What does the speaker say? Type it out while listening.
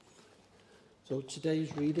So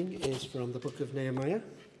today's reading is from the book of Nehemiah,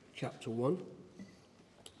 chapter 1.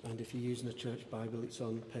 And if you're using a church Bible, it's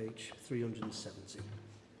on page 370.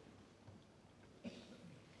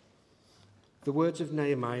 The words of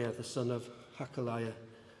Nehemiah, the son of Hakaliah.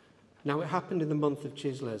 Now it happened in the month of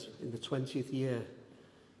Chislev, in the 20th year,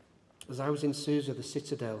 as I was in Susa, the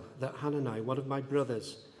citadel, that Hanani, one of my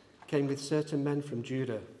brothers, came with certain men from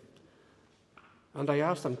Judah. And I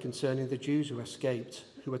asked them concerning the Jews who escaped,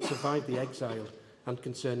 who had survived the exile, and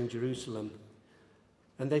concerning Jerusalem.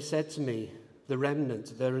 And they said to me, the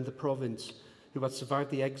remnant there in the province, who had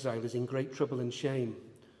survived the exile, is in great trouble and shame.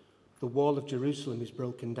 The wall of Jerusalem is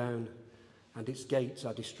broken down, and its gates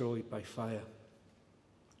are destroyed by fire.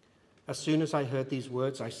 As soon as I heard these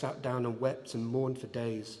words, I sat down and wept and mourned for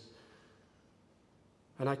days.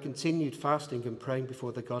 And I continued fasting and praying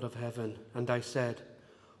before the God of heaven, and I said,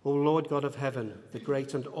 O Lord God of heaven, the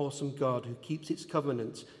great and awesome God who keeps its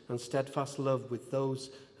covenant and steadfast love with those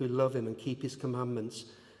who love him and keep his commandments,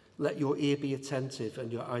 let your ear be attentive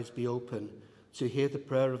and your eyes be open to hear the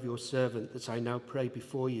prayer of your servant that I now pray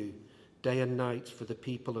before you day and night for the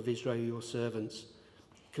people of Israel, your servants,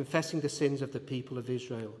 confessing the sins of the people of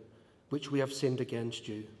Israel, which we have sinned against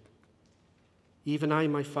you. Even I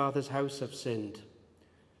and my father's house have sinned.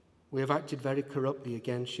 We have acted very corruptly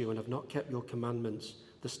against you and have not kept your commandments,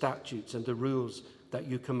 the statutes and the rules that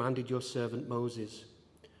you commanded your servant Moses.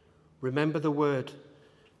 Remember the word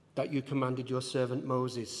that you commanded your servant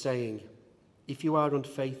Moses, saying, if you are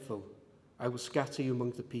unfaithful, I will scatter you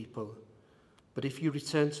among the people. But if you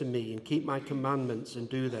return to me and keep my commandments and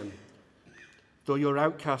do them, though your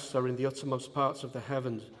outcasts are in the uttermost parts of the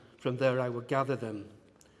heavens, from there I will gather them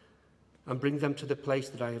and bring them to the place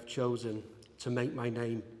that I have chosen to make my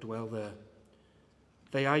name dwell there.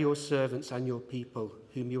 They are your servants and your people,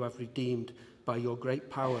 whom you have redeemed by your great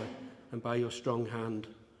power and by your strong hand.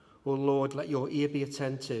 O Lord, let your ear be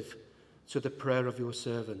attentive to the prayer of your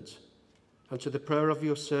servant, and to the prayer of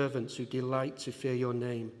your servants who delight to fear your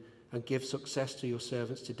name, and give success to your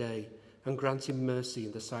servants today, and grant him mercy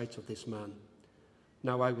in the sight of this man.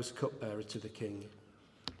 Now I was cupbearer to the king.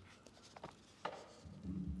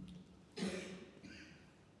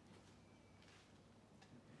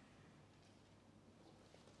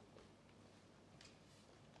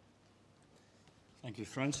 Thank you,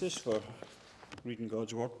 Francis, for reading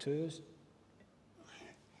God's word to us.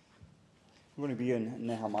 We're going to be in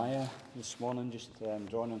Nehemiah this morning, just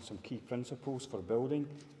drawing on some key principles for building.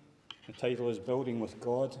 The title is Building with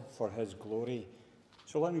God for His Glory.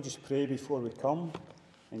 So let me just pray before we come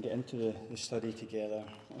and get into the study together.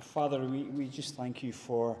 Father, we just thank you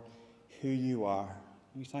for who you are.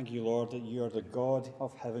 We thank you, Lord, that you are the God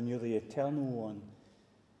of heaven, you're the eternal one.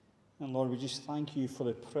 And Lord, we just thank you for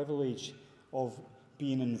the privilege of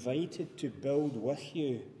being invited to build with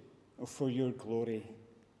you for your glory.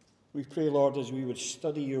 We pray, Lord, as we would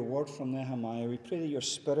study your word from Nehemiah, we pray that your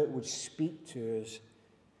Spirit would speak to us.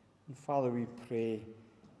 And Father, we pray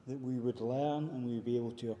that we would learn and we would be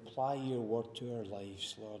able to apply your word to our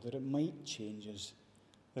lives, Lord, that it might change us,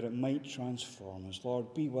 that it might transform us.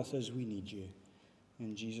 Lord, be with us, we need you.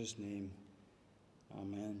 In Jesus' name,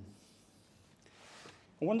 amen.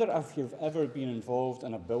 I wonder if you've ever been involved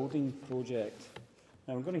in a building project.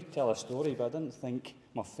 Now, I'm going to tell a story, but I didn't think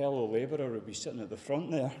my fellow labourer would be sitting at the front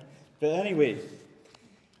there. But anyway,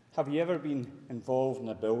 have you ever been involved in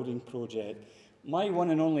a building project? My one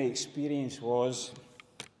and only experience was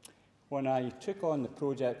when I took on the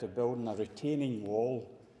project of building a retaining wall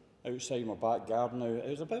outside my back garden. Now, it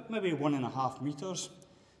was about maybe 1.5 metres,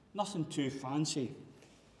 nothing too fancy.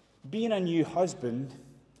 Being a new husband,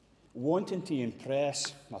 wanting to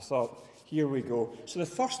impress, I thought, here we go. So the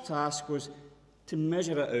first task was to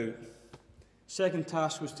measure it out. Second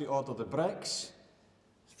task was to order the bricks.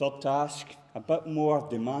 Third task, a bit more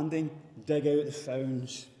demanding, dig out the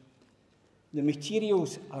founds. The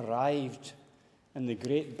materials arrived and the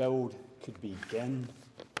great build could begin.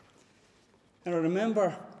 And I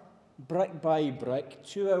remember, brick by brick,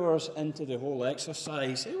 2 hours into the whole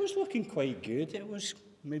exercise, it was looking quite good. It was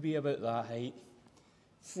maybe about that height.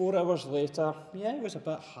 4 hours later, it was a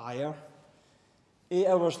bit higher. 8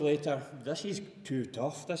 hours later, this is too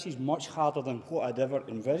tough. This is much harder than what I'd ever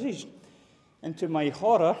envisaged. And to my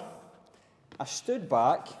horror, I stood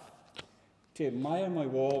back to admire my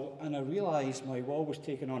wall, and I realised my wall was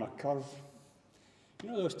taking on a curve.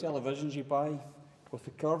 You know those televisions you buy with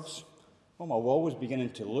the curves? Well, my wall was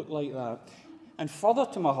beginning to look like that. And further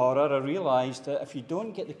to my horror, I realised that if you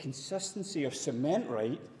don't get the consistency of cement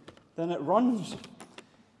right, then it runs.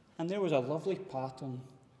 And there was a lovely pattern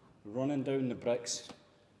running down the bricks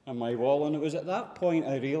on my wall, and it was at that point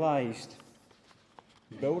I realised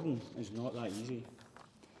Building is not that easy.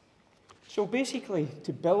 So basically,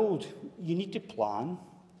 to build, you need to plan,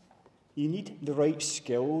 you need the right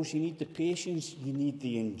skills, you need the patience, you need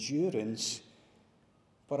the endurance.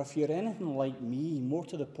 But if you're anything like me, more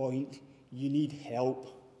to the point, you need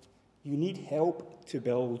help. You need help to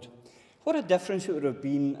build. What a difference it would have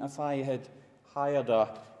been if I had hired a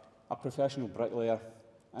professional bricklayer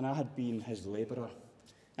and I had been his labourer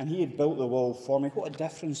and he had built the wall for me. What a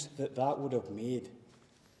difference that would have made.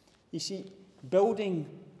 You see, building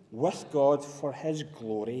with God for his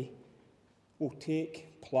glory will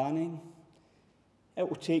take planning, it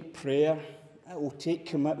will take prayer, it will take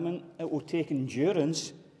commitment, it will take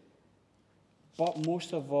endurance, but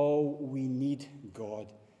most of all, we need God.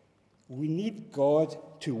 We need God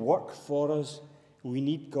to work for us. We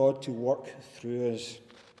need God to work through us.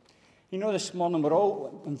 You know, this morning we're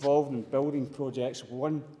all involved in building projects of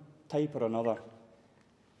one type or another.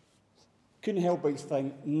 Couldn't help but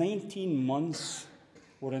think 19 months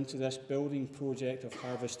we're into this building project of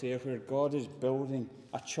Harvest Air, where God is building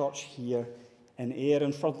a church here in Ayr.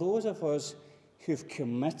 And for those of us who've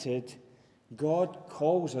committed, God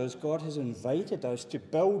calls us, God has invited us to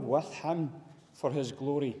build with him for his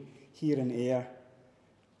glory here in Ayr.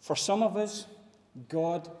 For some of us,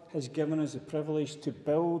 God has given us the privilege to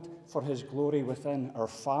build for his glory within our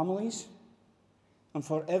families. And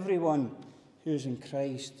for everyone who's in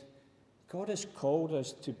Christ, God has called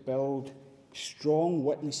us to build strong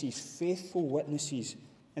witnesses, faithful witnesses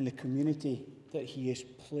in the community that he has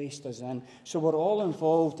placed us in. So we're all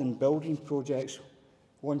involved in building projects,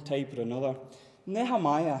 one type or another.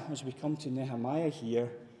 Nehemiah, as we come to Nehemiah here,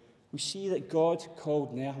 we see that God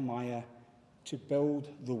called Nehemiah to build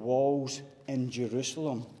the walls in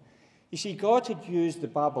Jerusalem. You see, God had used the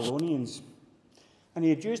Babylonians, and he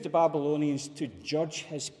had used the Babylonians to judge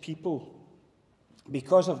his people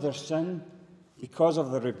because of their sin, because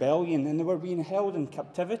of their rebellion, and they were being held in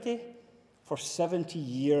captivity for 70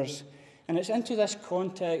 years. And it's into this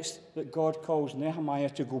context that God calls Nehemiah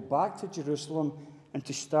to go back to Jerusalem and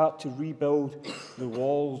to start to rebuild the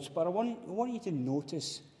walls. But I want you to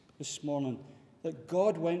notice this morning that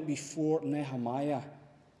God went before Nehemiah.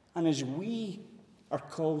 And as we are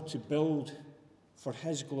called to build for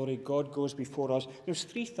his glory, God goes before us. There's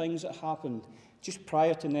three things that happened just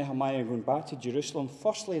prior to Nehemiah going back to Jerusalem.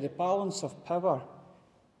 Firstly, the balance of power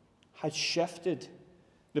had shifted.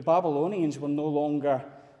 The Babylonians were no longer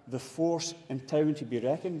the force in town to be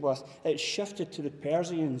reckoned with. It shifted to the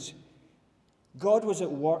Persians. God was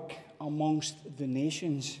at work amongst the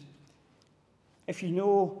nations. If you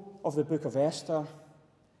know of the book of Esther,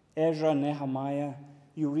 Ezra, Nehemiah,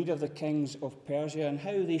 you read of the kings of Persia and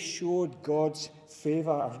how they showed God's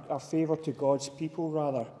favour, or favour to God's people,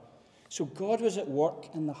 rather. So God was at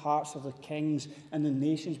work in the hearts of the kings and the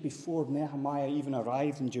nations before Nehemiah even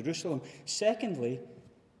arrived in Jerusalem. Secondly,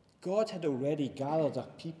 God had already gathered a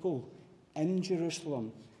people in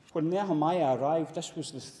Jerusalem. When Nehemiah arrived, this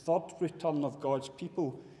was the third return of God's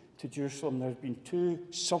people to Jerusalem. There had been two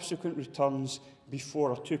subsequent returns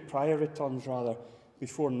before, or two prior returns rather,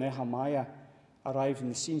 before Nehemiah arrived in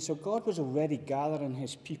the scene. So God was already gathering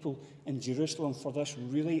his people in Jerusalem for this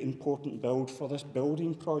really important build, for this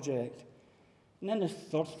building project. And then the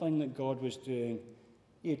third thing that God was doing,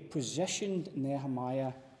 he had positioned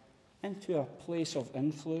Nehemiah into a place of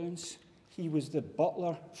influence. He was the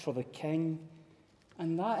butler for the king,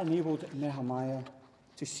 and that enabled Nehemiah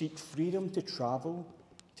to seek freedom to travel,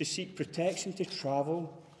 to seek protection to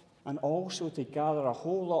travel, and also to gather a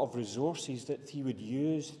whole lot of resources that he would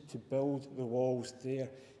use to build the walls there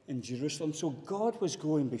in Jerusalem. So God was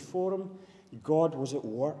going before him. God was at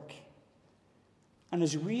work. And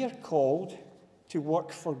as we are called to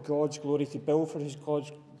work for God's glory, to build for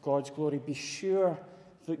God's glory, be sure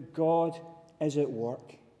that God is at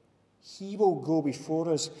work. He will go before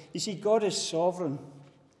us. You see, God is sovereign.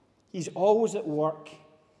 He's always at work.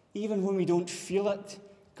 Even when we don't feel it,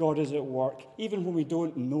 God is at work. Even when we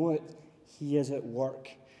don't know it, he is at work.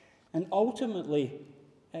 And ultimately,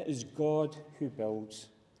 it is God who builds.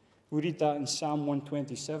 We read that in Psalm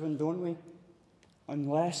 127, don't we?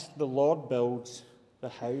 Unless the Lord builds the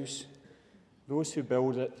house, those who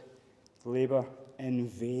build it labour in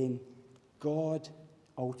vain. God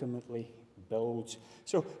ultimately builds.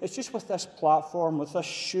 So it's just with this platform, with this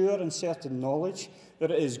sure and certain knowledge that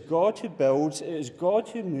it is God who builds, it is God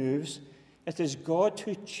who moves, it is God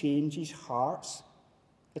who changes hearts,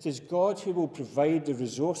 it is God who will provide the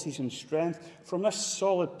resources and strength. From this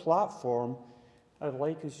solid platform, I'd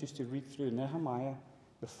like us just to read through Nehemiah,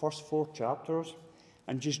 the first 4 chapters,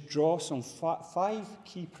 and just draw some 5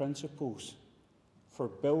 key principles for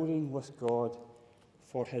building with God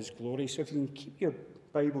for his glory. So if you can keep your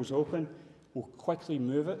Bible's open, we'll quickly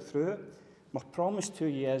move it through it. My promise to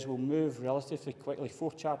you is we'll move relatively quickly.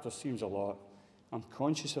 4 chapters seems a lot. I'm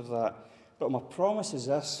conscious of that. But my promise is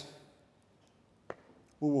this: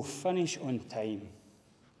 we will finish on time,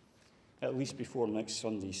 at least before next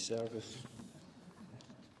Sunday's service.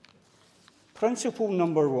 Principle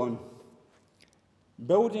number 1.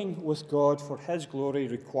 Building with God for His glory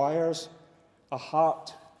requires a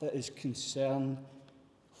heart that is concerned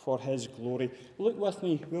for His glory. Look with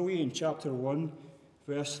me, will you, in chapter 1,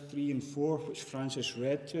 verse 3 and 4, which Francis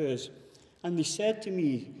read to us. And they said to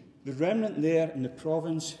me, the remnant there in the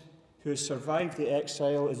province who has survived the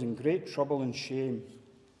exile is in great trouble and shame.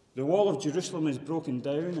 The wall of Jerusalem is broken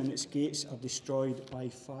down and its gates are destroyed by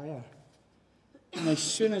fire. And as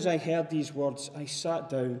soon as I heard these words, I sat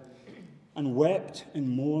down and wept and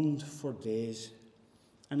mourned for days.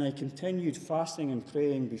 And I continued fasting and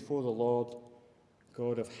praying before the Lord,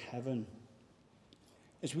 God of heaven.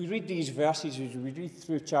 As we read these verses, as we read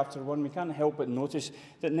through chapter 1, we can't help but notice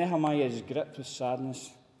that Nehemiah is gripped with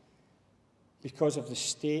sadness because of the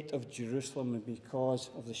state of Jerusalem and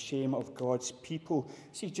because of the shame of God's people.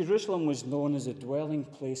 See, Jerusalem was known as a dwelling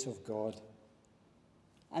place of God,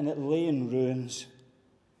 and it lay in ruins.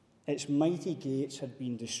 Its mighty gates had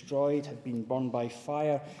been destroyed, had been burned by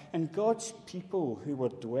fire, and God's people who were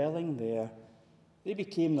dwelling there, they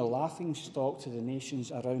became the laughingstock to the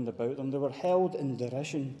nations around about them. They were held in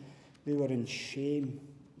derision. They were in shame.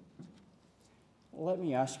 Let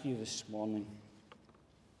me ask you this morning,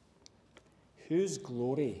 whose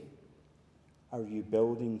glory are you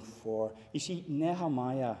building for? You see,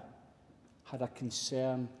 Nehemiah had a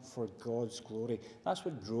concern for God's glory. That's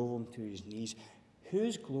what drove him to his knees.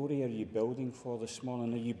 Whose glory are you building for this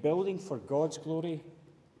morning? Are you building for God's glory,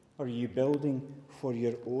 or are you building for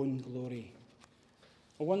your own glory?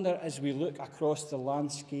 I wonder, as we look across the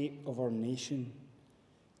landscape of our nation,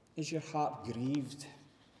 is your heart grieved?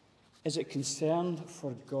 Is it concerned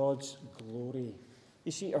for God's glory?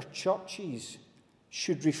 You see, our churches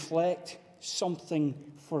should reflect something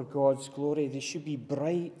for God's glory. They should be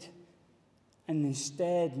bright. And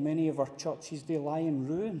instead, many of our churches, they lie in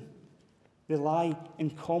ruin. They lie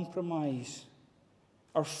in compromise.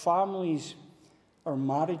 Our families, our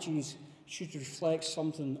marriages should reflect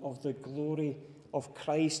something of the glory of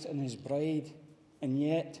Christ and His bride, and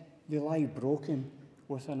yet they lie broken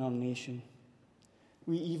within our nation.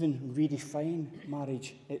 We even redefine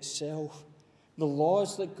marriage itself. The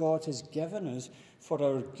laws that God has given us for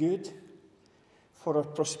our good, for our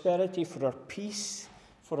prosperity, for our peace,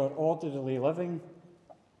 for our orderly living,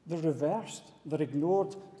 they're reversed, they're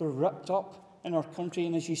ignored, they're ripped up in our country.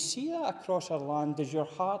 And as you see that across our land, does your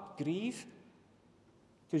heart grieve?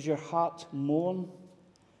 Does your heart mourn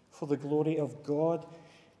for the glory of God?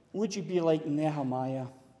 Would you be like Nehemiah?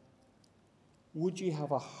 Would you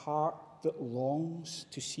have a heart that longs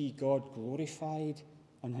to see God glorified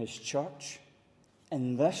in His church,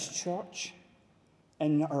 in this church,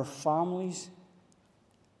 in our families,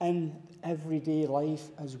 in everyday life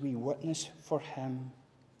as we witness for Him?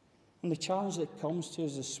 And the challenge that comes to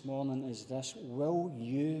us this morning is this: will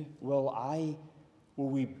you, will I, will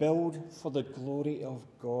we build for the glory of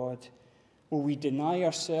God? Will we deny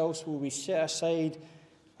ourselves? Will we set aside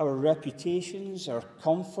our reputations, our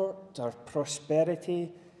comfort, our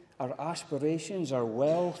prosperity, our aspirations, our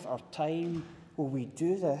wealth, our time? Will we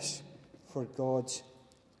do this for God's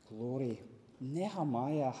glory?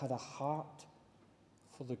 Nehemiah had a heart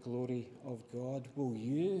for the glory of God. Will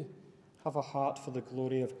you have a heart for the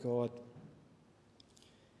glory of God?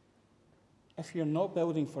 If you're not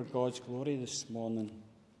building for God's glory this morning,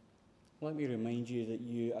 let me remind you that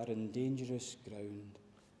you are in dangerous ground.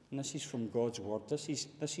 And this is from God's word. This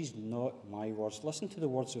is not my words. Listen to the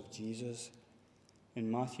words of Jesus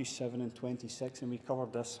in Matthew 7:26, and we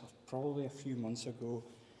covered this probably a few months ago.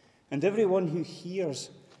 And everyone who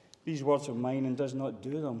hears these words of mine and does not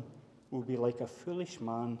do them will be like a foolish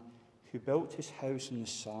man who built his house in the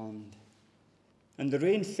sand. And the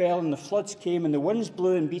rain fell, and the floods came, and the winds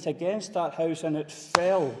blew and beat against that house, and it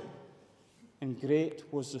fell. And great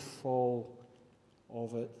was the fall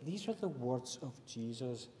of it. These are the words of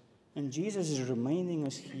Jesus. And Jesus is reminding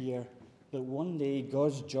us here that one day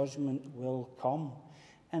God's judgment will come.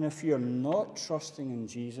 And if you're not trusting in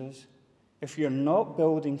Jesus, if you're not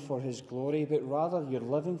building for His glory, but rather you're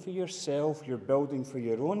living for yourself, you're building for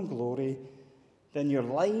your own glory, then your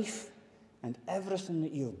life and everything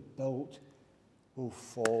that you've built will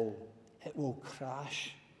fall. It will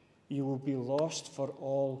crash. You will be lost for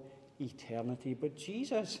all eternity. But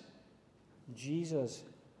Jesus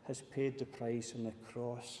has paid the price on the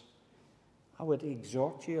cross. I would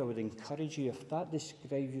exhort you, I would encourage you, if that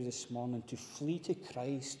describes you this morning, to flee to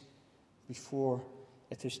Christ before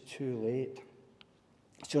it is too late.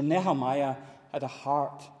 So Nehemiah had a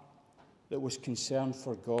heart that was concerned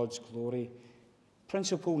for God's glory.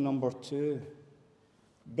 Principle number 2,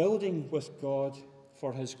 building with God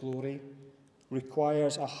for his glory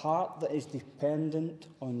requires a heart that is dependent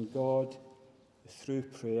on God through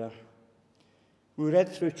prayer. We read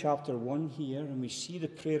through chapter 1 here, and we see the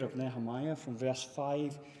prayer of Nehemiah from verse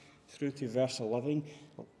 5 through to verse 11.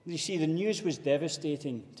 You see, the news was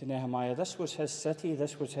devastating to Nehemiah. This was his city,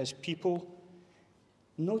 this was his people.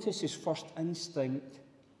 Notice his first instinct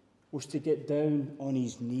was to get down on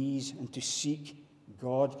his knees and to seek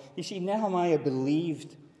God. You see, Nehemiah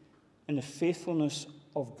believed in the faithfulness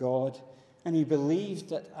of God, and he believed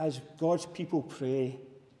that as God's people pray,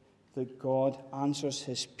 that God answers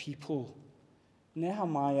his people.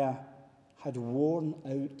 Nehemiah had worn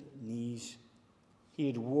out knees. He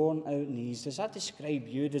had worn out knees. Does that describe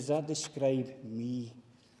you? Does that describe me?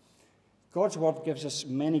 God's word gives us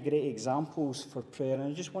many great examples for prayer, and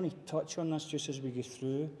I just want to touch on this just as we go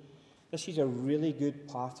through. This is a really good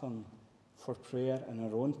pattern for prayer in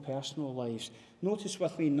our own personal lives. Notice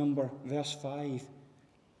with me verse 5.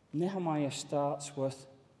 Nehemiah starts with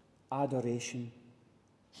adoration.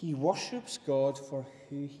 He worships God for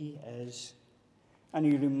who he is, and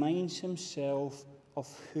he reminds himself of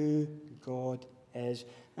who God is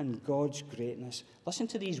and God's greatness. Listen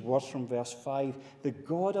to these words from verse 5. The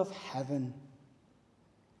God of heaven,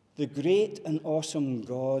 the great and awesome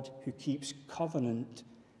God who keeps covenant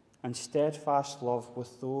and steadfast love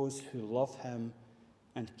with those who love him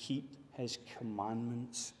and keep his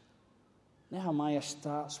commandments. Nehemiah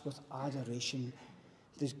starts with adoration.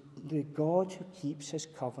 The God who keeps his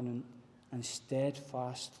covenant and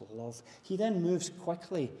steadfast love. He then moves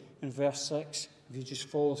quickly in verse 6, if you just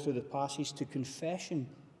follow through the passage, to confession.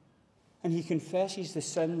 And he confesses the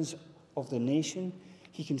sins of the nation.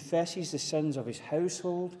 He confesses the sins of his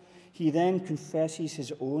household. He then confesses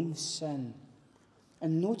his own sin.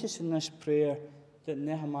 And notice in this prayer that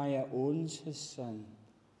Nehemiah owns his sin.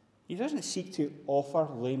 He doesn't seek to offer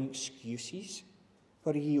lame excuses,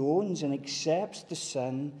 but he owns and accepts the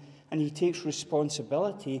sin, and he takes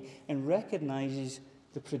responsibility and recognizes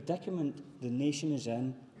the predicament the nation is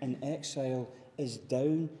in exile is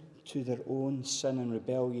down to their own sin and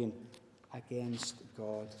rebellion against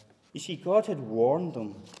God. You see, God had warned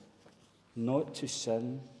them not to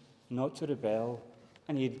sin, not to rebel,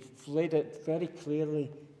 and he had laid it very clearly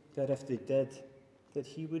that if they did, that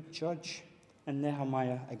he would judge. And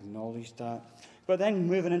Nehemiah acknowledged that. But then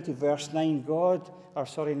moving into verse 9,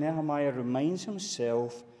 Nehemiah reminds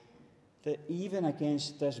himself that even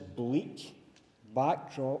against this bleak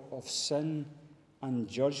backdrop of sin and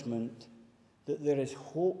judgment, that there is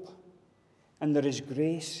hope and there is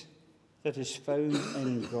grace that is found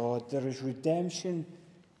in God. There is redemption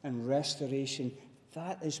and restoration.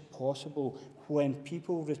 That is possible when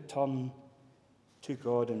people return to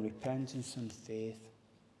God in repentance and faith.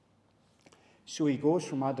 So he goes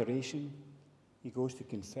from adoration, he goes to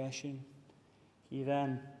confession. He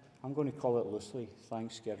then, I'm going to call it loosely,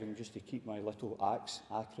 thanksgiving, just to keep my little ACTS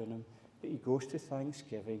acronym. But he goes to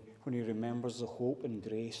thanksgiving when he remembers the hope and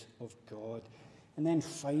grace of God. And then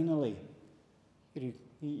finally,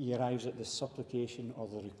 he arrives at the supplication or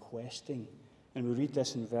the requesting. And we read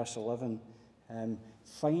this in verse 11.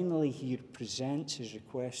 Finally, he presents his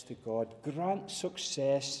request to God. Grant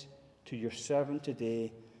success to your servant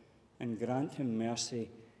today, and grant him mercy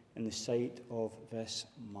in the sight of this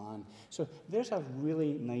man. So there's a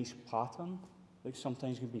really nice pattern that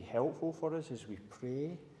sometimes can be helpful for us as we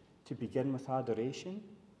pray, to begin with adoration,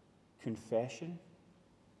 confession,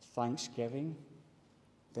 thanksgiving,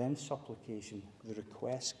 then supplication. The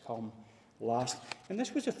requests come last. And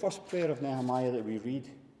this was the first prayer of Nehemiah that we read.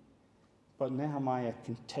 But Nehemiah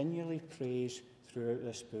continually prays throughout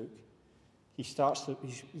this book. He starts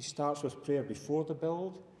with prayer before the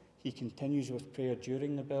build. He continues with prayer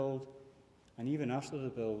during the build. And even after the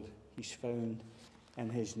build, he's found in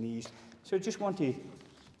his knees. So I just want to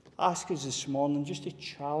ask us this morning, just to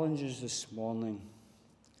challenge us this morning,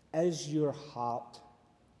 is your heart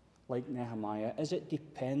like Nehemiah? Is it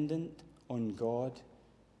dependent on God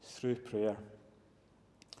through prayer?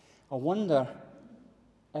 I wonder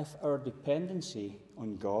if our dependency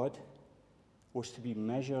on God was to be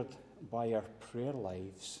measured by our prayer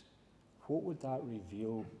lives, what would that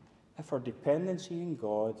reveal? If our dependency on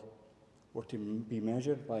God were to be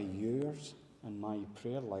measured by yours and my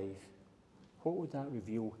prayer life, what would that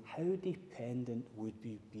reveal? How dependent would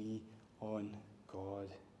we be on God?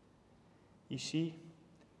 You see,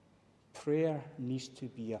 Prayer needs to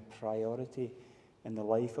be a priority in the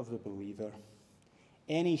life of the believer.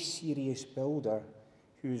 Any serious builder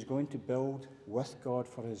who is going to build with God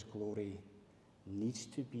for his glory needs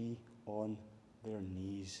to be on their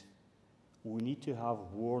knees. We need to have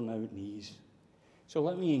worn-out knees. So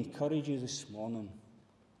let me encourage you this morning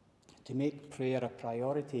to make prayer a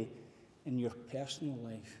priority in your personal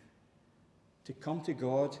life, to come to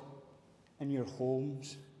God in your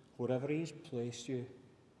homes, wherever he has placed you,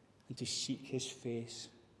 and to seek his face.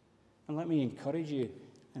 And let me encourage you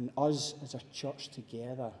and us as a church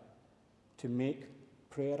together to make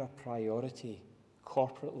prayer a priority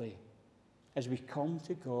corporately as we come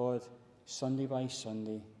to God Sunday by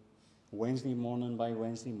Sunday, Wednesday morning by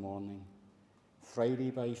Wednesday morning, Friday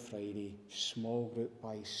by Friday, small group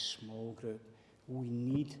by small group. We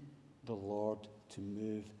need the Lord to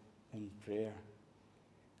move in prayer.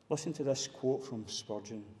 Listen to this quote from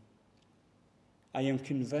Spurgeon. I am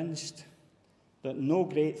convinced that no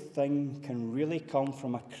great thing can really come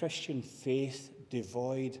from a Christian faith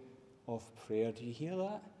devoid of prayer. Do you hear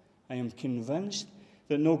that? I am convinced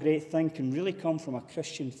that no great thing can really come from a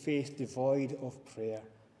Christian faith devoid of prayer.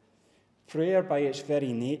 Prayer, by its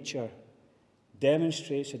very nature,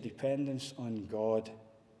 demonstrates a dependence on God.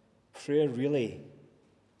 Prayer really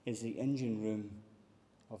is the engine room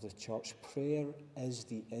of the church. Prayer is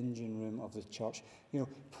the engine room of the church.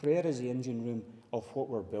 Prayer is the engine room of what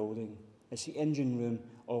we're building. It's the engine room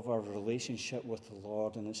of our relationship with the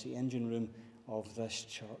Lord, and it's the engine room of this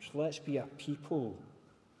church. Let's be a people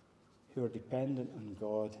who are dependent on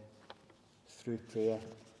God through prayer.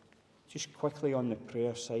 Just quickly on the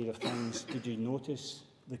prayer side of things, did you notice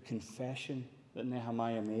the confession that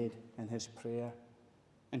Nehemiah made in his prayer?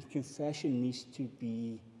 And confession needs to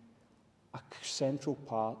be a central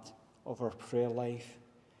part of our prayer life.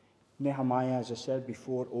 Nehemiah, as I said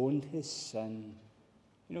before, owned his sin.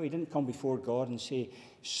 He didn't come before God and say,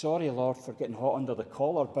 sorry, Lord, for getting hot under the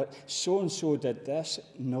collar, but so-and-so did this.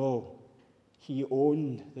 No. He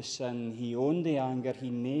owned the sin. He owned the anger. He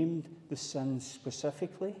named the sin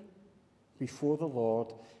specifically before the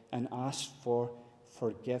Lord and asked for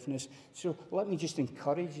forgiveness. So let me just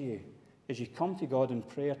encourage you, as you come to God in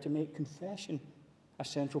prayer, to make confession a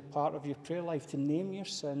central part of your prayer life, to name your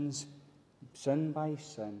sins, sin by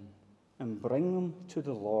sin, and bring them to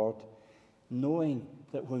the Lord, knowing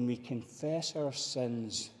that when we confess our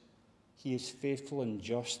sins, he is faithful and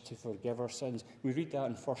just to forgive our sins. We read that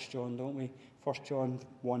in 1 John, don't we? 1 John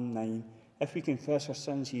 1:9. If we confess our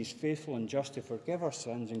sins, he is faithful and just to forgive our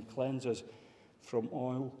sins and cleanse us from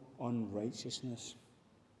all unrighteousness.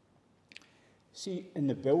 See, in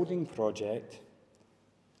the building project,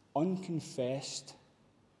 unconfessed,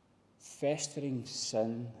 festering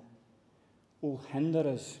sin will hinder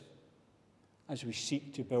us as we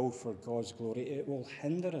seek to build for God's glory. It will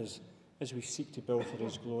hinder us as we seek to build for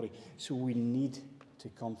his glory. So we need to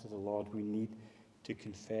come to the Lord. We need to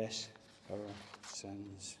confess our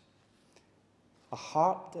sins. A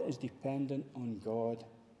heart that is dependent on God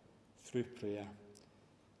through prayer.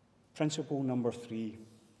 Principle number 3.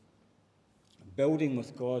 Building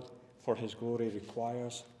with God for his glory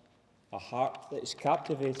requires a heart that is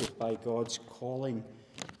captivated by God's calling.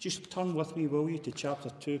 Just turn with me, will you, to chapter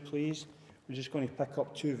 2, please. We're just going to pick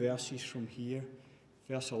up 2 verses from here,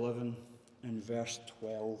 verse 11 and verse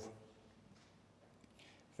 12.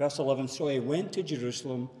 Verse 11, so I went to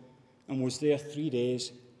Jerusalem and was there 3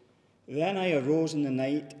 days. Then I arose in the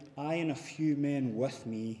night, I and a few men with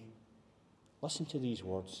me. Listen to these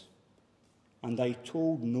words. And I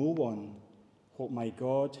told no one what my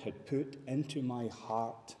God had put into my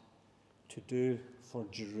heart to do for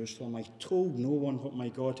Jerusalem. I told no one what my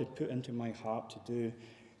God had put into my heart to do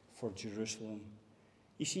for Jerusalem.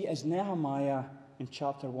 You see, as Nehemiah in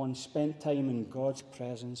chapter 1 spent time in God's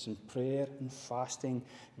presence in prayer and fasting,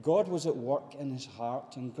 God was at work in his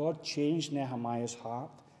heart, and God changed Nehemiah's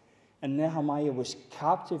heart. And Nehemiah was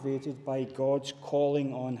captivated by God's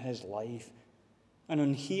calling on his life. And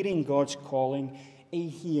on hearing God's calling,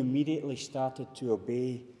 he immediately started to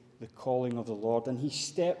obey the calling of the Lord. And he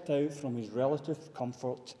stepped out from his relative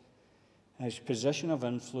comfort, his position of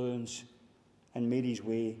influence, and made his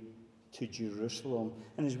way to Jerusalem.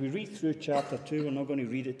 And as we read through chapter 2, we're not going to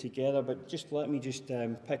read it together, but let me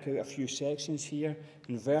pick out a few sections here.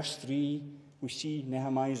 In verse 3, we see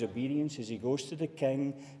Nehemiah's obedience as he goes to the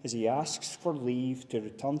king, as he asks for leave to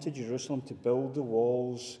return to Jerusalem to build the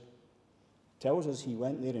walls. It tells us he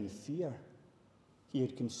went there in fear. He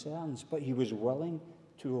had concerns, but he was willing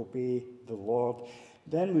to obey the Lord.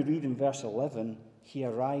 Then we read in verse 11, he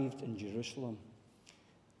arrived in Jerusalem.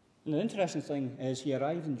 And the interesting thing is he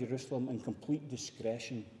arrived in Jerusalem in complete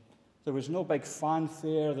discretion. There was no big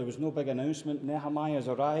fanfare. There was no big announcement. Nehemiah has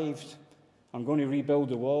arrived. I'm going to rebuild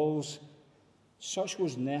the walls. Such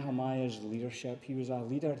was Nehemiah's leadership. He was a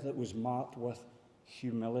leader that was marked with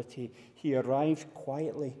humility. He arrived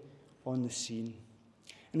quietly on the scene.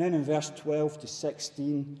 And then in verse 12 to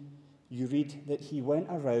 16, you read that he went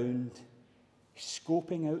around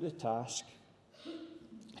scoping out the task,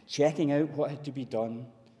 checking out what had to be done.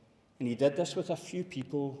 And he did this with a few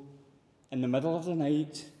people in the middle of the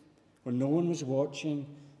night when no one was watching,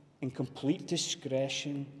 in complete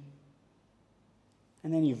discretion.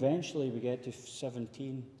 And then eventually we get to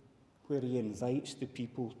 17, where he invites the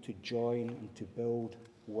people to join and to build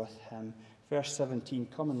with him. Verse 17,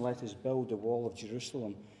 come and let us build the wall of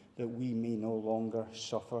Jerusalem, that we may no longer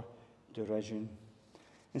suffer derision.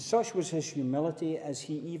 And such was his humility, as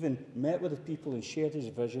he even met with the people and shared his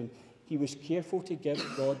vision, he was careful to give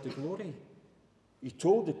God the glory. He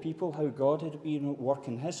told the people how God had been at work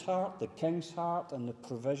in his heart, the king's heart, and the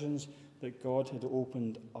provisions that God had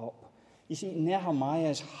opened up. You see,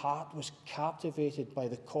 Nehemiah's heart was captivated by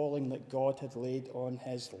the calling that God had laid on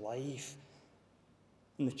his life.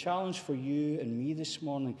 And the challenge for you and me this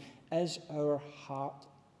morning, is our heart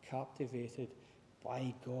captivated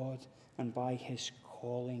by God and by his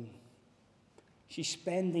calling? See,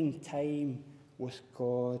 spending time with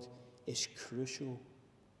God is crucial,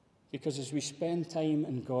 because as we spend time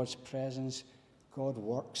in God's presence, God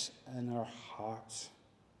works in our hearts.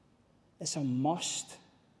 It's a must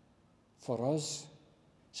for us.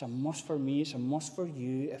 It's a must for me. It's a must for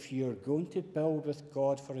you, if you're going to build with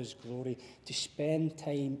God for his glory, to spend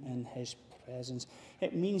time in his presence.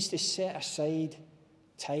 It means to set aside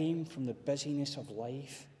time from the busyness of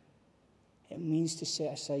life. It means to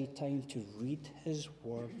set aside time to read his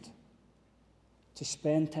word, to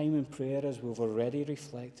spend time in prayer, as we've already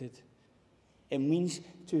reflected. It means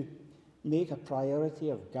to make a priority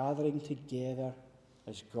of gathering together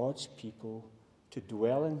as God's people, to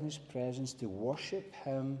dwell in his presence, to worship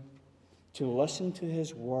him, to listen to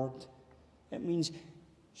his word. It means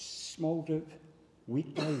small group,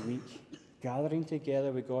 week by week, gathering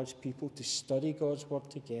together with God's people to study God's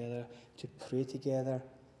word together, to pray together.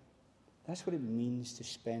 That's what it means to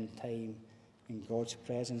spend time in God's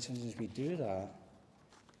presence. And as we do that,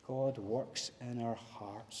 God works in our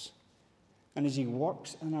hearts. And as he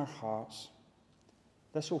works in our hearts,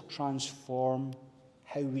 this will transform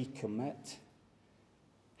how we commit,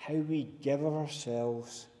 how we give of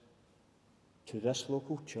ourselves to this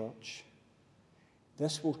local church.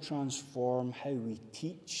 This will transform how we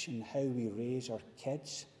teach and how we raise our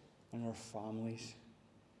kids and our families.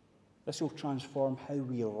 This will transform how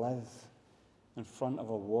we live in front of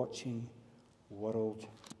a watching world.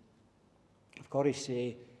 I've got to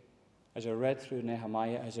say, as I read through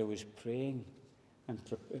Nehemiah, as I was praying and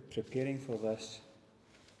preparing for this,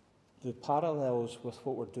 the parallels with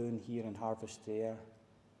what we're doing here in Harvest Air,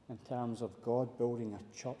 in terms of God building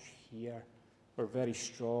a church here, were very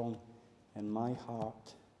strong in my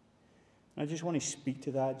heart. And I just want to speak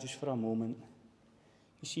to that just for a moment.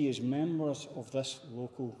 You see, as members of this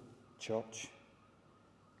local church,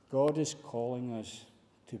 God is calling us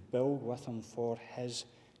to build with him for his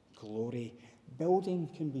glory. Building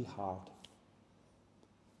can be hard.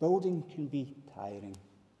 Building can be tiring.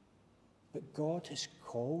 But God has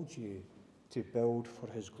called you to build for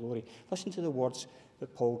his glory. Listen to the words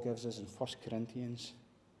that Paul gives us in 1 Corinthians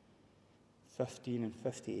 15 and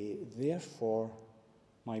 58. Therefore,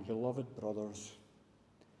 my beloved brothers,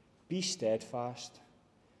 be steadfast,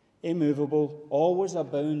 immovable, always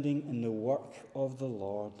abounding in the work of the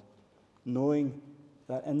Lord, knowing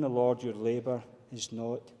that in the Lord your labour is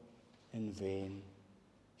not in vain.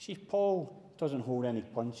 See, Paul doesn't hold any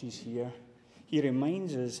punches here. He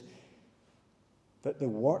reminds us that the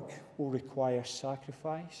work will require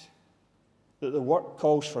sacrifice, that the work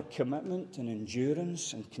calls for commitment and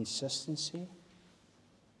endurance and consistency.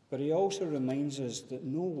 But he also reminds us that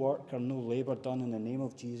no work or no labour done in the name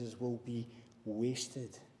of Jesus will be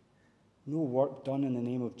wasted. No work done in the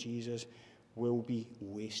name of Jesus will be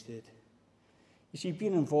wasted. You see,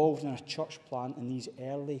 being involved in a church plant in these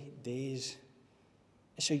early days,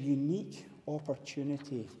 it's a unique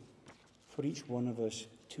opportunity for each one of us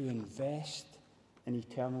to invest in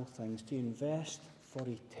eternal things, to invest for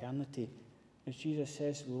eternity. As Jesus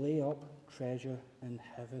says, lay up treasure in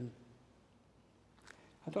heaven.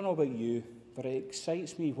 I don't know about you, but it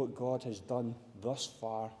excites me what God has done thus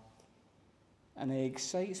far. And it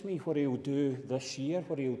excites me what he'll do this year,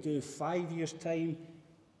 what he'll do 5 years' time,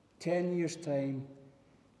 10 years' time,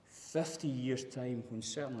 50 years' time, when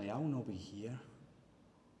certainly I'll not be here.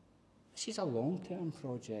 This is a long-term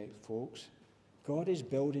project, folks. God is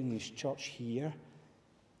building his church here,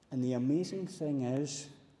 And the amazing thing is,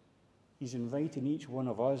 he's inviting each one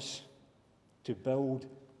of us to build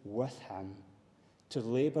with him, to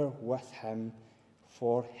labour with him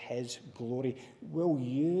for his glory. Will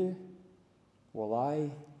you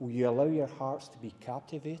allow your hearts to be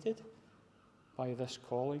captivated by this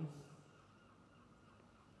calling?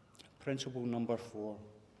 Principle number 4.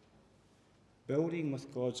 Building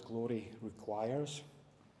with God's glory requires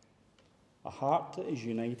a heart that is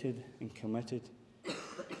united and committed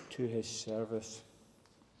to his service.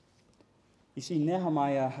 You see,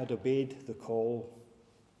 Nehemiah had obeyed the call.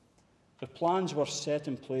 The plans were set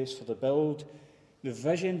in place for the build. The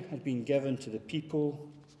vision had been given to the people,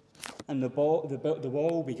 and the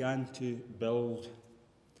wall began to build.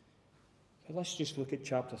 So let's just look at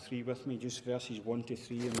chapter 3 with me, just verses 1 to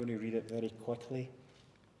 3. I'm going to read it very quickly.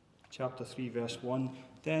 Chapter 3, verse 1.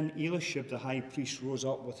 Then Eliashib the high priest rose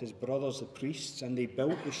up with his brothers the priests, and they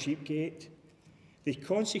built the sheep gate. They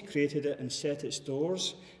consecrated it and set its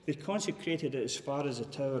doors. They consecrated it as far as the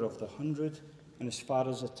Tower of the 100 and as far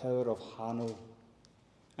as the Tower of Hanel.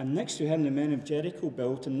 And next to him the men of Jericho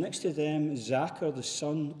built, and next to them Zachar the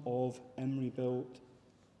son of Imri built.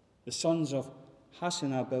 The sons of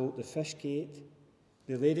Hassenaah built the fish gate.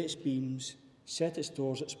 They laid its beams, set its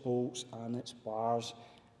doors, its bolts, and its bars,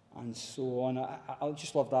 and so on. I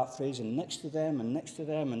just love that phrase, and next to them, and next to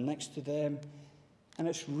them, and next to them. And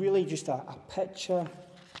it's really just a picture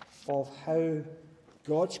of how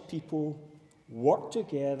God's people worked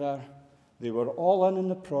together. They were all in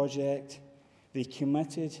the project. They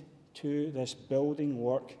committed to this building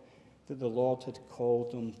work that the Lord had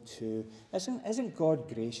called them to. Isn't God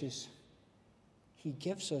gracious? He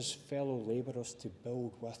gives us fellow labourers to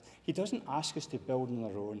build with. He doesn't ask us to build on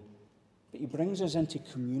our own, but he brings us into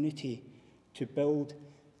community to build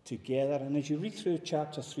together. And as you read through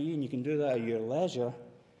chapter 3, and you can do that at your leisure,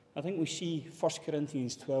 I think we see 1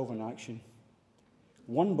 Corinthians 12 in action.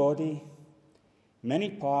 One body, many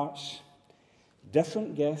parts,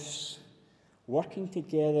 different gifts, working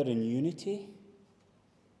together in unity,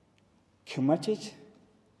 committed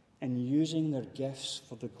and using their gifts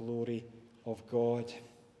for the glory of God.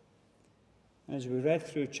 And as we read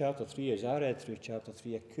through chapter 3, as I read through chapter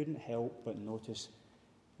 3, I couldn't help but notice,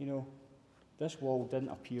 this wall didn't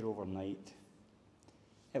appear overnight.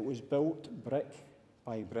 It was built brick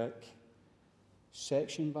by brick,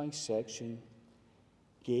 section by section,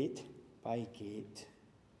 gate by gate,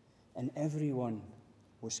 and everyone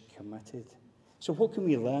was committed. So what can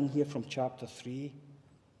we learn here from chapter 3?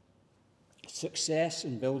 Success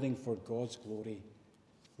in building for God's glory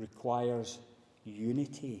requires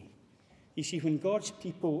unity. You see, when God's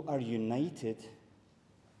people are united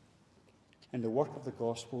in the work of the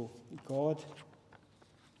gospel, God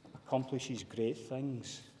accomplishes great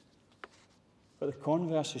things. But the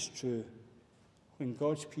converse is true. When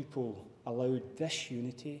God's people allow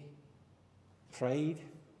disunity, pride,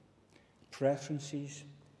 preferences,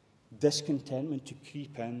 discontentment to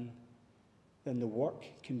creep in, then the work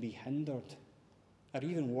can be hindered. Or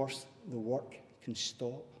even worse, the work can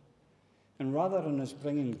stop. And rather than us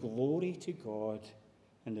bringing glory to God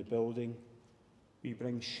in the building, we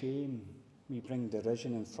bring shame, we bring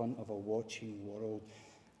derision in front of a watching world.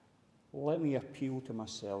 Let me appeal to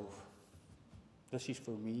myself. This is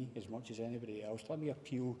for me as much as anybody else. Let me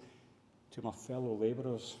appeal to my fellow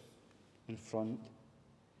labourers in front.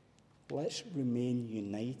 Let's remain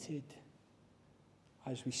united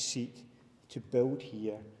as we seek to build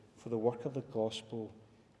here for the work of the gospel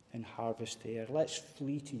in Harvest Air. Let's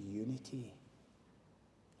flee to unity.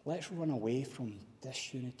 Let's run away from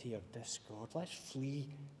disunity or discord. Let's flee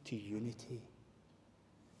to unity.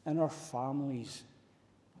 In our families,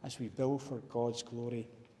 as we build for God's glory,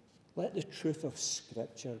 let the truth of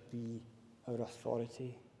Scripture be our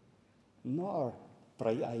authority, not our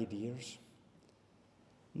bright ideas,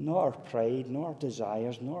 not our pride, not our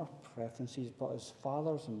desires, not our preferences, but as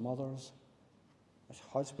fathers and mothers, as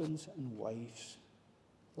husbands and wives,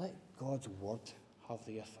 let God's word have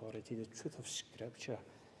the authority, the truth of Scripture,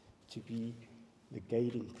 to be the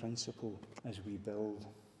guiding principle as we build.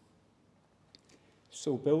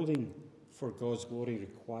 So building for God's glory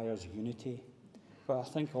requires unity. But I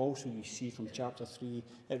think also you see from chapter 3,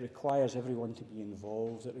 it requires everyone to be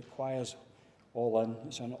involved. It requires all in.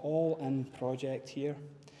 It's an all-in project here.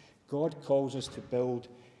 God calls us to build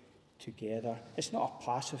together. It's not a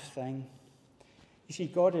passive thing. You see,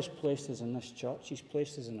 God has placed us in this church. He's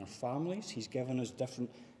placed us in our families. He's given us different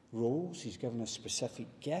roles. He's given us specific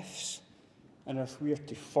gifts. And if we are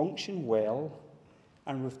to function well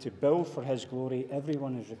and we're to build for his glory,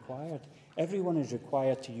 everyone is required. Everyone is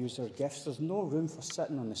required to use their gifts. There's no room for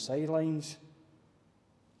sitting on the sidelines.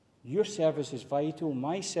 Your service is vital.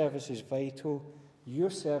 My service is vital. Your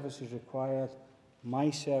service is required.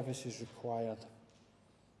 My service is required.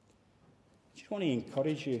 I just want to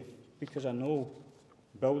encourage you, because I know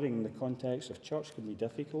building in the context of church can be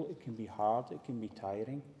difficult, it can be hard, it can be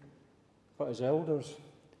tiring. But as elders,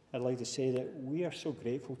 I'd like to say that we are so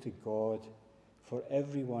grateful to God for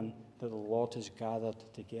everyone that the Lord has gathered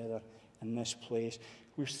together in this place.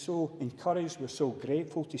 We're so encouraged, we're so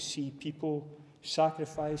grateful to see people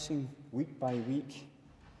sacrificing week by week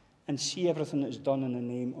and see everything that's done in the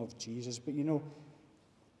name of Jesus. But you know,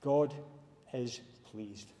 God is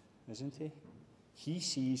pleased, isn't he? He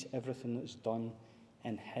sees everything that's done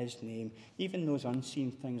in his name. Even those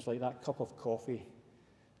unseen things like that cup of coffee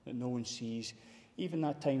that no one sees. Even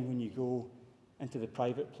that time when you go into the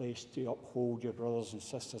private place to uphold your brothers and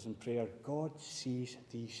sisters in prayer. God sees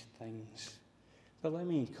these things. But let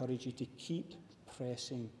me encourage you to keep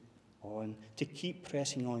pressing on,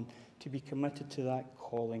 to be committed to that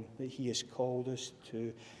calling that he has called us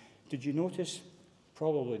to. Did you notice?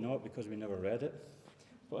 Probably not, because we never read it.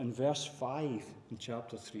 But in verse 5 in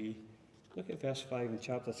chapter 3, look at verse 5 in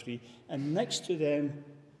chapter 3, and next to them,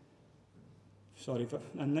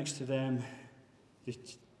 the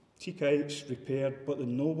Tekites repaired, but the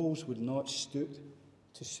nobles would not stoop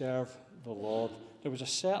to serve the Lord. There was a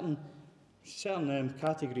certain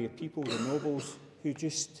category of people, the nobles, who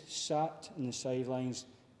just sat on the sidelines,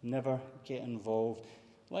 never get involved.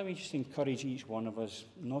 Let me just encourage each one of us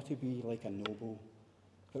not to be like a noble,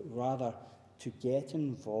 but rather to get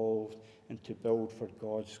involved and to build for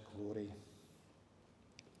God's glory.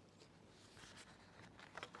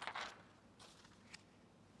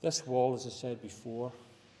 This wall, as I said before,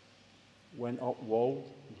 went up wall,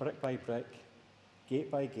 brick by brick,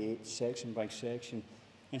 gate by gate, section by section.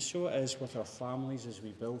 And so it is with our families as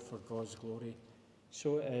we build for God's glory.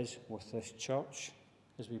 So it is with this church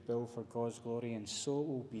as we build for God's glory. And so it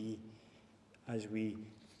will be as we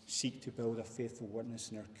seek to build a faithful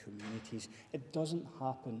witness in our communities. It doesn't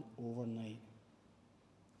happen overnight.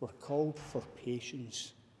 We're called for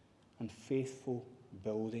patience and faithful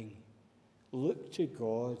building. Look to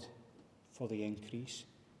God for the increase.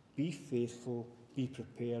 Be faithful, be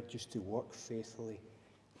prepared just to work faithfully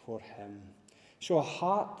for him. So a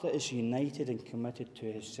heart that is united and committed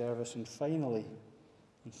to his service. And finally,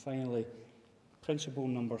 principle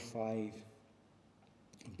number 5,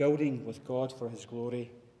 building with God for his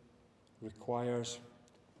glory requires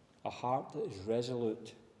a heart that is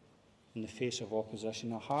resolute in the face of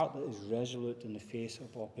opposition. A heart that is resolute in the face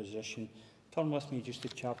of opposition. Turn with me just to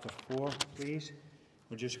chapter 4, please.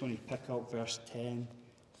 We're just going to pick up verse 10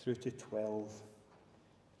 through to 12.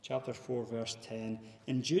 Chapter 4, verse 10.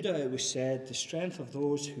 In Judah it was said, the strength of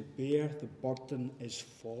those who bear the burden is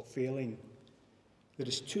failing. There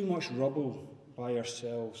is too much rubble by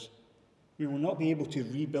ourselves. We will not be able to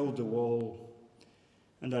rebuild the wall.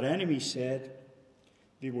 And our enemies said,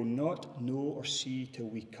 they will not know or see till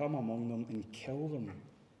we come among them and kill them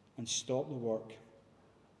and stop the work.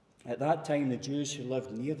 At that time the Jews who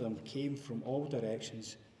lived near them came from all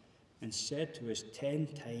directions and said to us 10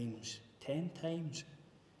 times,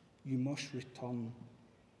 you must return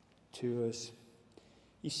to us.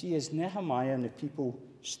 You see, as Nehemiah and the people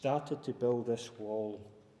started to build this wall,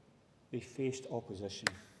 they faced opposition.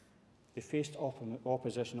 They faced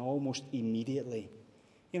opposition almost immediately.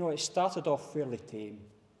 You know, it started off fairly tame,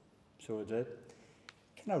 so it did.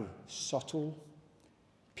 Kind of subtle.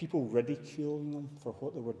 People ridiculing them for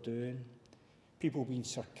what they were doing. People being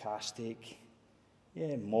sarcastic.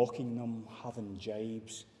 Mocking them, having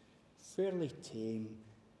jibes. Fairly tame.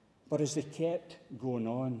 But as they kept going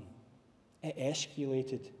on, it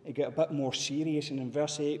escalated. It got a bit more serious. And in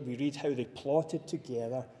verse 8, we read how they plotted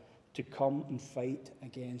together to come and fight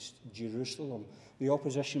against Jerusalem. The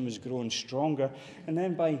opposition was growing stronger. And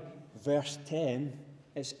then by verse 10,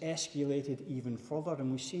 it's escalated even further.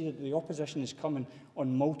 And we see that the opposition is coming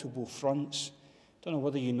on multiple fronts. Don't know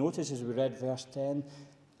whether you noticed as we read verse 10,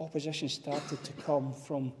 opposition started to come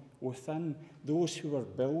from within. Those who were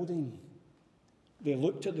building, they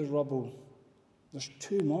looked at the rubble. There's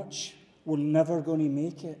too much. We're never going to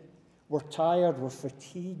make it. We're tired. We're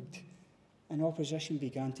fatigued. And opposition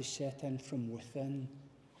began to set in from within.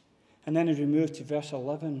 And then as we move to verse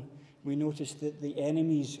 11, we notice that the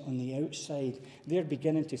enemies on the outside, they're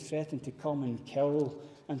beginning to threaten to come and kill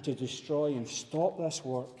and to destroy and stop this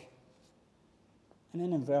work. And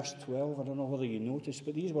then in verse 12, I don't know whether you noticed,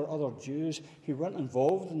 but these were other Jews who weren't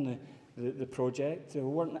involved in the project. They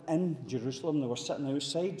weren't in Jerusalem. They were sitting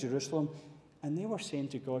outside Jerusalem. And they were saying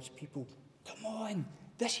to God's people, come on,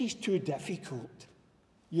 this is too difficult.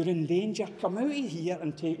 You're in danger. Come out of here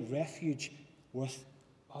and take refuge with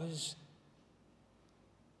us.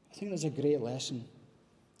 I think there's a great lesson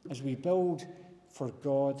as we build for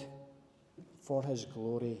God, for his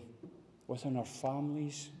glory, within our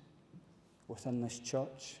families, within this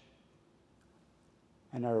church,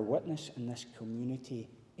 and our witness in this community.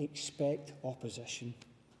 Expect opposition.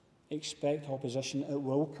 Expect opposition. It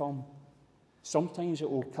will come. Sometimes it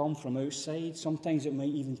will come from outside. Sometimes it might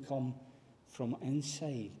even come from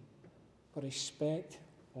inside. But expect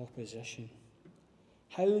opposition.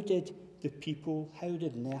 How did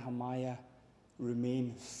Nehemiah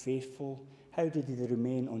remain faithful? How did they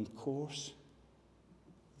remain on course?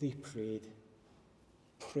 They prayed.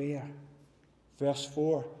 Prayer. Verse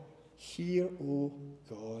 4, hear, O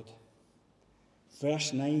God.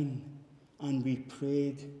 Verse 9, and we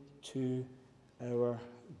prayed to our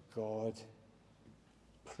God.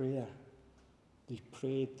 Prayer. They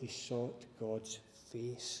prayed, they sought God's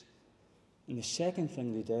face. And the second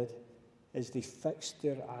thing they did is they fixed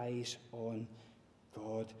their eyes on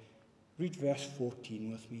God. Read verse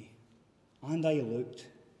 14 with me. And I looked,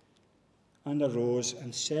 and arose,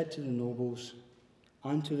 and said to the nobles,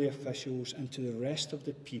 and to the officials, and to the rest of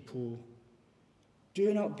the people,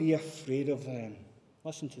 do not be afraid of them.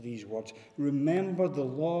 Listen to these words. Remember the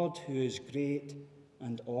Lord who is great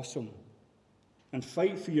and awesome. And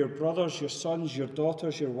fight for your brothers, your sons, your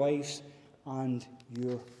daughters, your wives, and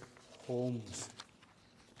your homes.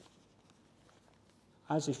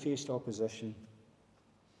 As they faced opposition,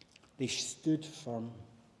 they stood firm.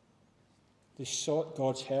 They sought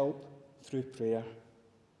God's help through prayer.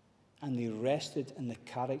 And they rested in the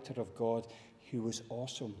character of God, who was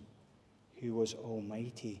awesome, who was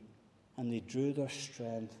almighty. And they drew their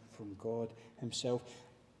strength from God himself.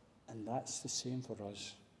 And that's the same for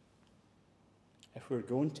us. If we're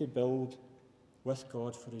going to build with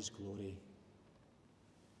God for his glory,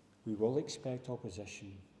 we will expect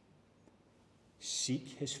opposition.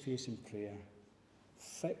 Seek his face in prayer.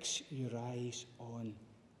 Fix your eyes on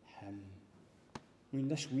him. I mean,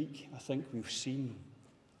 this week, I think we've seen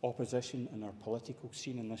opposition in our political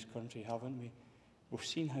scene in this country, haven't we? We've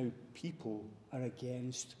seen how people are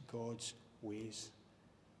against God's ways.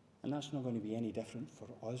 And that's not going to be any different for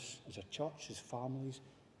us as a church, as families,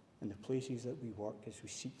 in the places that we work, as we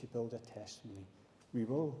seek to build a testimony. We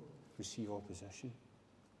will receive opposition.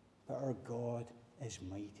 But our God is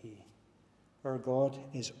mighty. Our God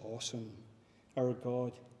is awesome. Our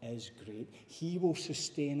God is great. He will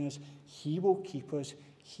sustain us. He will keep us.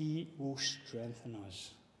 He will strengthen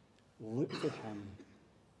us. Look to him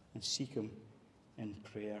and seek him in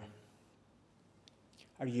prayer.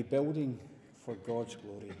 Are you building for God's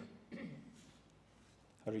glory?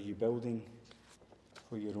 Or are you building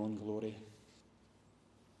for your own glory?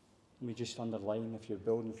 Let me just underline, if you're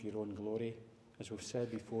building for your own glory, as we've said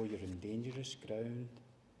before, you're in dangerous ground.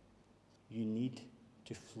 You need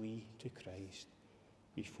to flee to Christ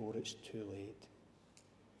before it's too late.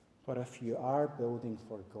 But if you are building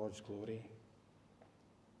for God's glory,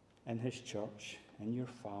 in his church, in your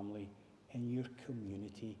family, in your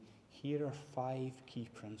community, here are 5 key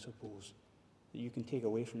principles that you can take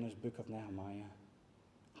away from this book of Nehemiah.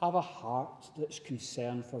 Have a heart that's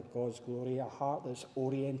concerned for God's glory, a heart that's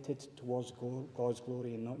oriented towards God's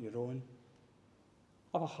glory and not your own.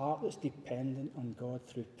 Have a heart that's dependent on God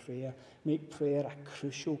through prayer. Make prayer a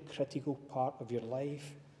crucial, critical part of your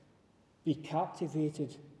life. Be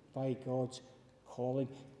captivated by God's calling.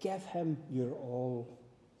 Give him your all.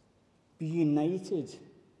 Be united.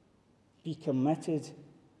 Be committed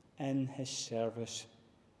in his service.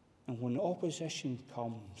 And when opposition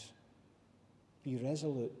comes, be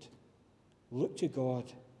resolute. Look to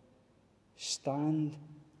God. Stand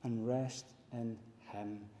and rest in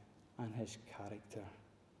him and his character.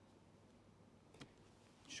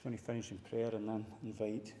 I'm just going to finish in prayer and then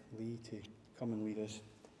invite Lee to come and lead us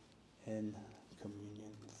in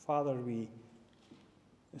communion. Father, we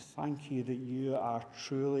thank you that you are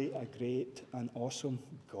truly a great and awesome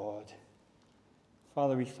God.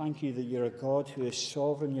 Father, we thank you that you're a God who is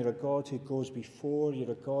sovereign, you're a God who goes before,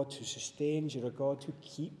 you're a God who sustains, you're a God who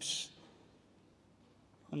keeps.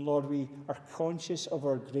 And Lord, we are conscious of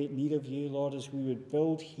our great need of you, Lord, as we would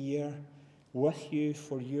build here with you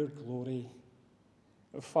for your glory.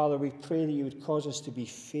 Father, we pray that you would cause us to be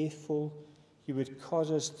faithful, you would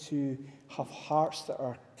cause us to have hearts that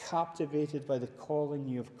are captivated by the calling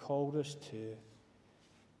you have called us to.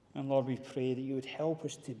 And Lord, we pray that you would help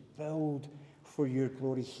us to build for your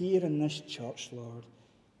glory here in this church, Lord,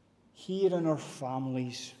 here in our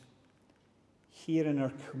families, here in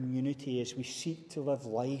our community as we seek to live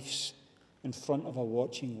lives in front of a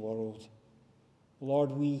watching world.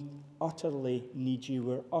 Lord, we utterly need you.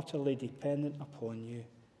 We're utterly dependent upon you.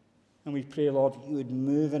 And we pray, Lord, that you would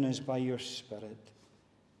move in us by your Spirit.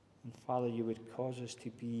 And Father, you would cause us to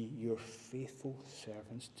be your faithful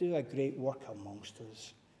servants. Do a great work amongst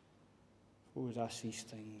us. We always ask these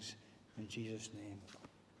things in Jesus' name.